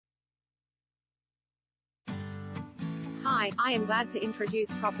Hi, I am glad to introduce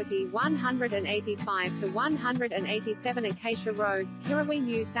property 185 to 187 Acacia Road, Kirrawee,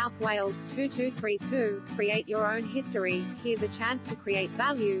 New South Wales, 2232. Create your own history. Here's a chance to create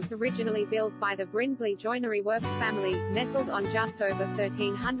value. Originally built by the Brinsley Joinery Works family, nestled on just over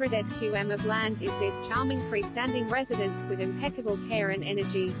 1,300 sqm of land is this charming freestanding residence with impeccable care and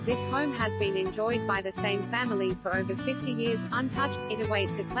energy. This home has been enjoyed by the same family for over 50 years, untouched. It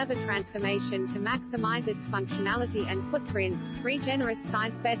awaits a clever transformation to maximize its functionality and footprint. 3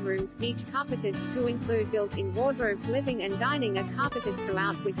 generous-sized bedrooms, each carpeted. 2 include built-in wardrobes. Living and dining are carpeted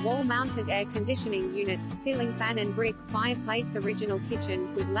throughout with wall-mounted air conditioning unit, ceiling fan and brick fireplace. Original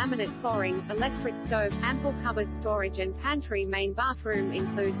kitchen with laminate flooring, electric stove, ample cupboard storage and pantry. Main bathroom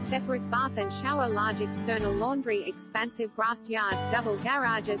includes separate bath and shower, large external laundry, expansive grassed yard, double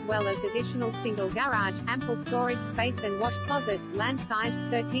garage as well as additional single garage, ample storage space and wash closet. Land size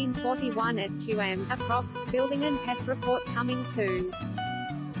 1341 sqm approx. Building and pest report coming soon.